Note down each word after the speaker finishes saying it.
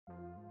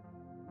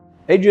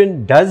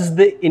Adrian, does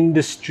the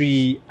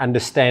industry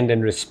understand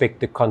and respect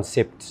the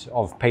concept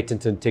of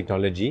patented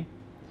technology?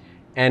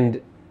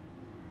 And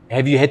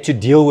have you had to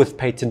deal with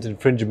patent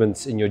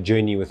infringements in your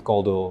journey with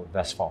gold oil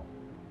thus far?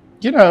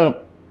 You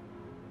know,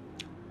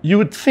 you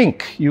would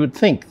think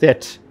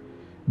that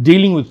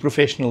dealing with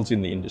professionals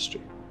in the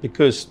industry,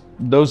 because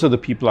those are the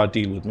people I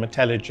deal with,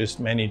 metallurgists,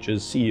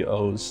 managers,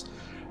 CEOs,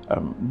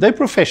 they're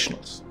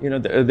professionals. You know,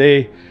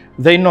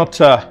 they're not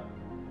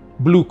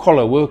blue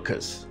collar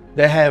workers.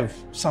 They have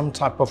some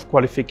type of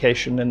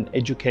qualification and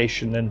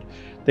education, and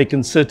they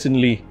can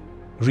certainly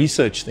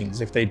research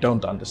things if they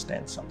don't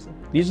understand something.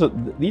 These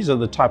are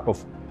the type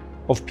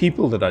of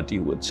people that I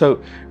deal with.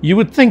 So you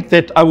would think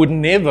that I would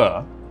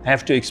never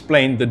have to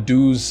explain the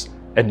do's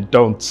and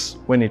don'ts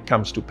when it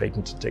comes to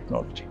patented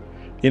technology.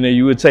 You know,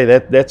 you would say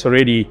that's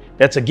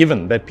a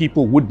given, that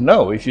people would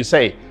know. If you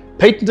say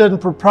patented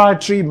and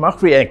proprietary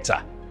MACH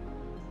reactor,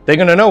 they're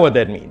going to know what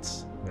that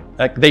means.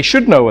 Like, they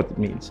should know what it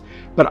means.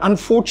 But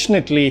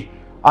unfortunately,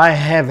 I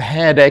have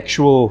had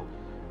actual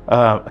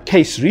a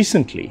case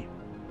recently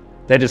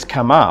that has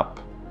come up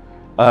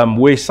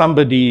where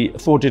somebody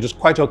thought it was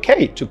quite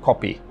okay to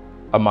copy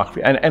a MACH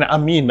reactor, and I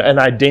mean an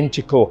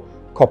identical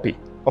copy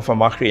of a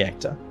MACH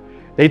reactor.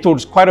 They thought it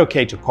was quite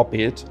okay to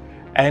copy it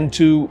and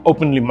to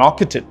openly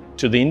market it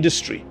to the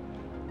industry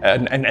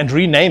and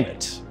rename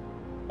it.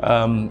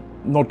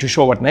 Not too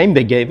sure what name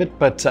they gave it,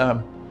 but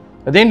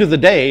at the end of the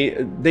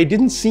day, they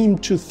didn't seem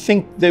to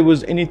think there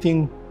was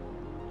anything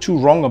too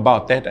wrong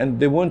about that, and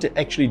they weren't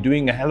actually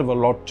doing a hell of a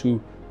lot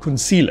to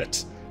conceal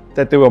it,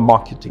 that they were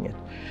marketing it.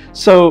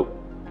 So,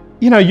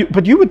 you know,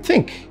 but you would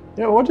think,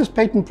 you know, what does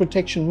patent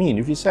protection mean?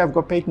 If you say I've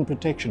got patent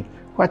protection,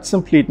 quite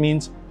simply it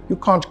means you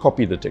can't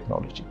copy the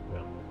technology.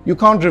 Yeah. You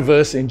can't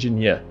reverse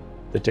engineer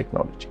the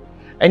technology.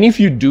 And if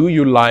you do,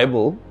 you're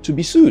liable to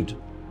be sued.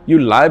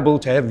 You're liable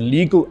to have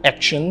legal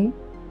action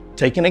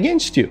taken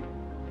against you.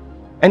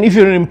 And if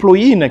you're an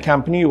employee in a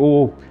company,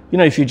 or, you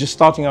know, if you're just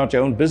starting out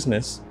your own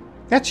business,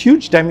 that's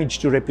huge damage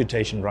to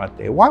reputation right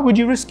there. Why would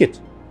you risk it?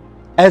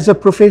 As a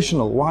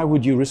professional, why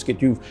would you risk it?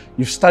 You've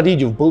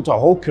studied, you've built a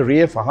whole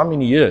career for how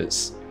many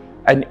years?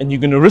 And you're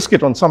going to risk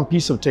it on some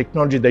piece of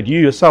technology that you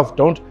yourself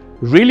don't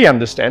really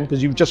understand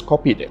because you've just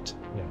copied it.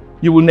 Yeah.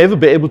 You will never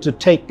be able to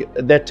take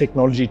that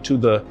technology to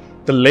the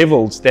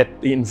levels that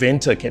the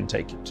inventor can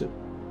take it to.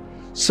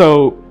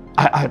 So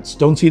I just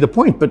don't see the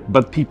point,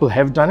 but people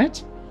have done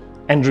it.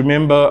 And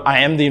remember, I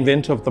am the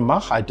inventor of the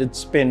MACH. I did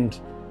spend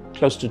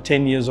close to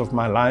 10 years of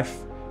my life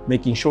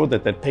making sure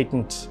that that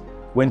patent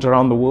went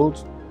around the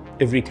world,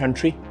 every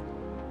country.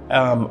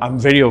 I'm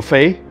very au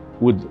fait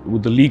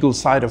with the legal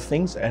side of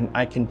things, and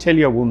I can tell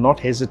you I will not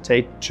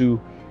hesitate to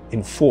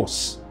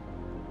enforce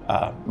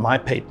my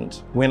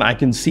patent when I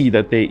can see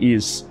that there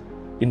is,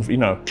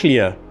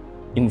 clear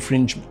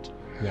infringement.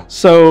 Yeah.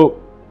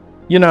 So,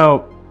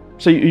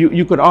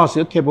 you could ask,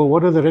 okay, well,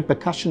 what are the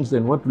repercussions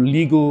then? What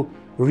legal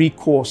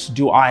recourse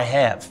do I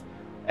have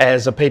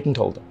as a patent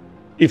holder?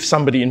 If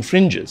somebody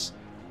infringes,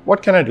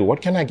 what can I do?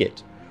 What can I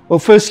get? Well,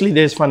 firstly,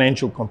 there's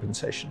financial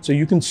compensation. So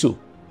you can sue.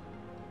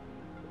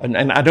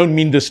 And I don't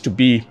mean this to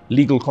be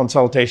legal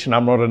consultation.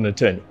 I'm not an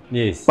attorney.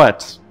 Yes.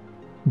 But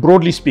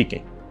broadly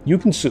speaking, you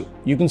can sue.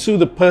 You can sue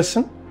the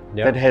person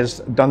that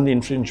has done the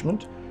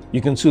infringement. You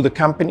can sue the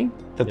company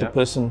that the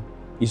person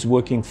is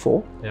working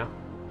for. Yeah.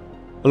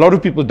 A lot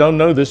of people don't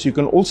know this. You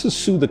can also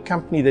sue the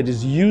company that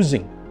is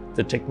using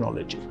the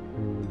technology.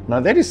 Now,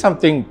 that is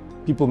something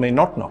people may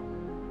not know.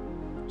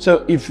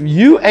 So if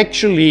you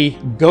actually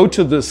go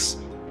to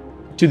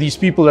these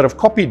people that have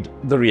copied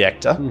the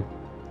reactor,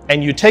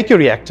 and you take a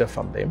reactor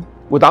from them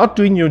without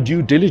doing your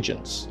due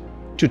diligence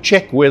to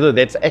check whether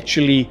that's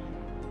actually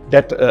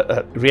that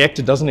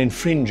reactor doesn't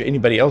infringe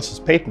anybody else's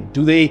patent.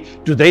 Do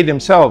they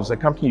themselves, the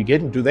company you're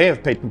getting, do they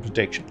have patent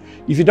protection?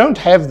 If you don't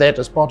have that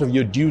as part of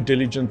your due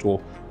diligence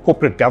or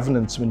corporate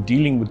governance when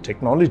dealing with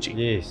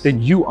technology,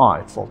 then you are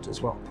at fault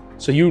as well.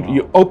 So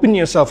you open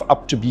yourself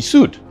up to be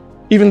sued,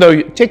 even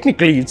though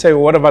technically you'd say,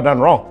 well, what have I done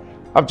wrong?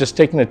 I've just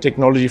taken a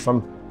technology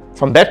from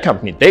that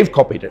company. They've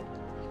copied it.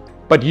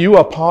 But you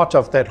are part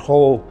of that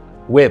whole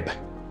web.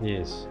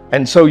 Yes.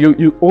 And so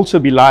you also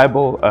be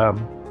liable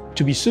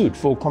to be sued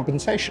for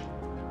compensation.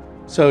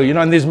 So,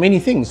 and there's many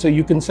things. So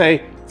you can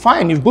say,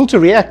 fine, you've built a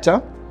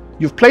reactor,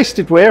 you've placed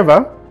it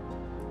wherever.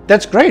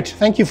 That's great.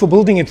 Thank you for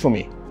building it for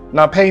me.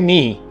 Now pay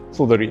me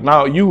for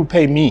now you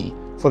pay me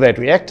for that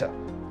reactor.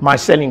 My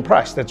selling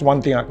price, that's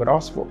one thing I could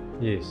ask for.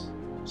 Yes.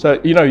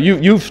 So,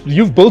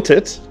 you've built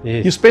it.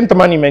 Yes. You spent the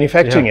money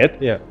manufacturing it.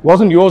 Yeah.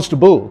 Wasn't yours to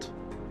build.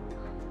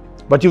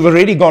 But you've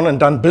already gone and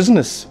done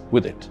business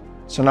with it.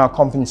 So now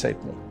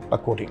compensate me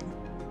accordingly.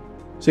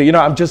 So,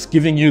 I'm just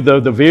giving you the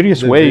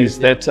various ways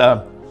that,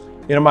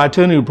 my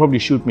attorney will probably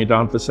shoot me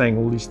down for saying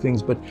all these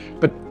things, but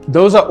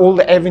those are all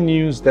the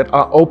avenues that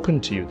are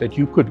open to you that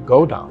you could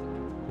go down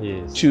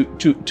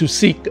to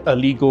seek a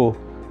legal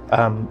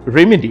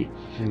remedy.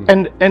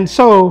 And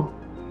so,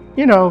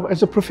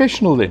 as a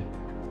professional then,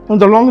 and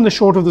the long and the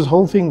short of this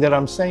whole thing that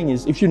I'm saying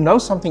is, if you know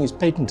something is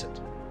patented,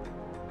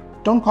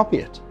 don't copy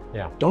it.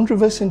 Yeah. Don't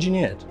reverse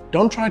engineer it.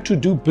 Don't try to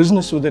do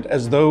business with it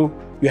as though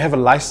you have a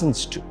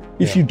license to,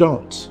 if you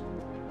don't.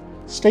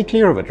 Stay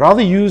clear of it.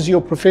 Rather use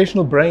your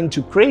professional brain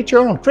to create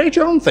your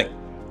own thing.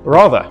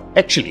 Rather,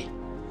 actually,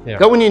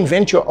 go and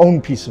invent your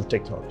own piece of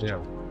technology. Yeah.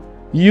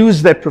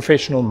 Use that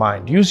professional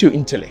mind. Use your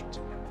intellect.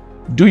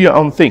 Do your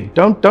own thing.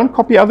 Don't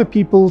copy other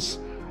people's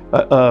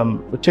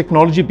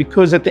technology,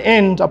 because at the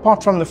end,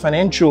 apart from the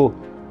financial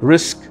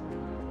risk,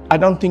 I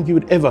don't think you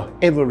would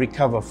ever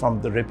recover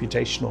from the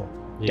reputational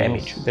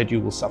damage that you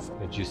will suffer.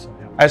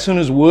 As soon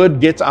as word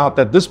gets out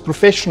that this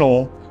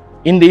professional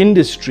in the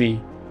industry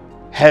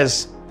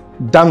has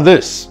done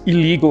this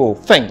illegal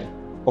thing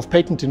of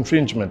patent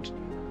infringement,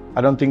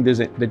 I don't think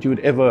that you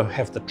would ever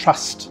have the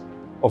trust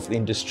of the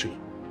industry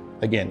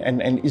again.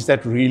 And is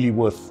that really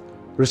worth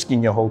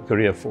risking your whole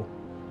career for?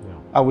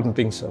 I wouldn't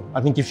think so.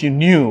 I think if you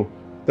knew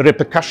the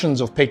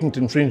repercussions of patent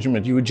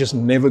infringement, you would just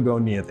never go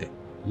near there.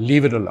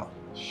 Leave it alone.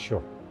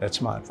 Sure. That's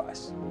my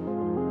advice.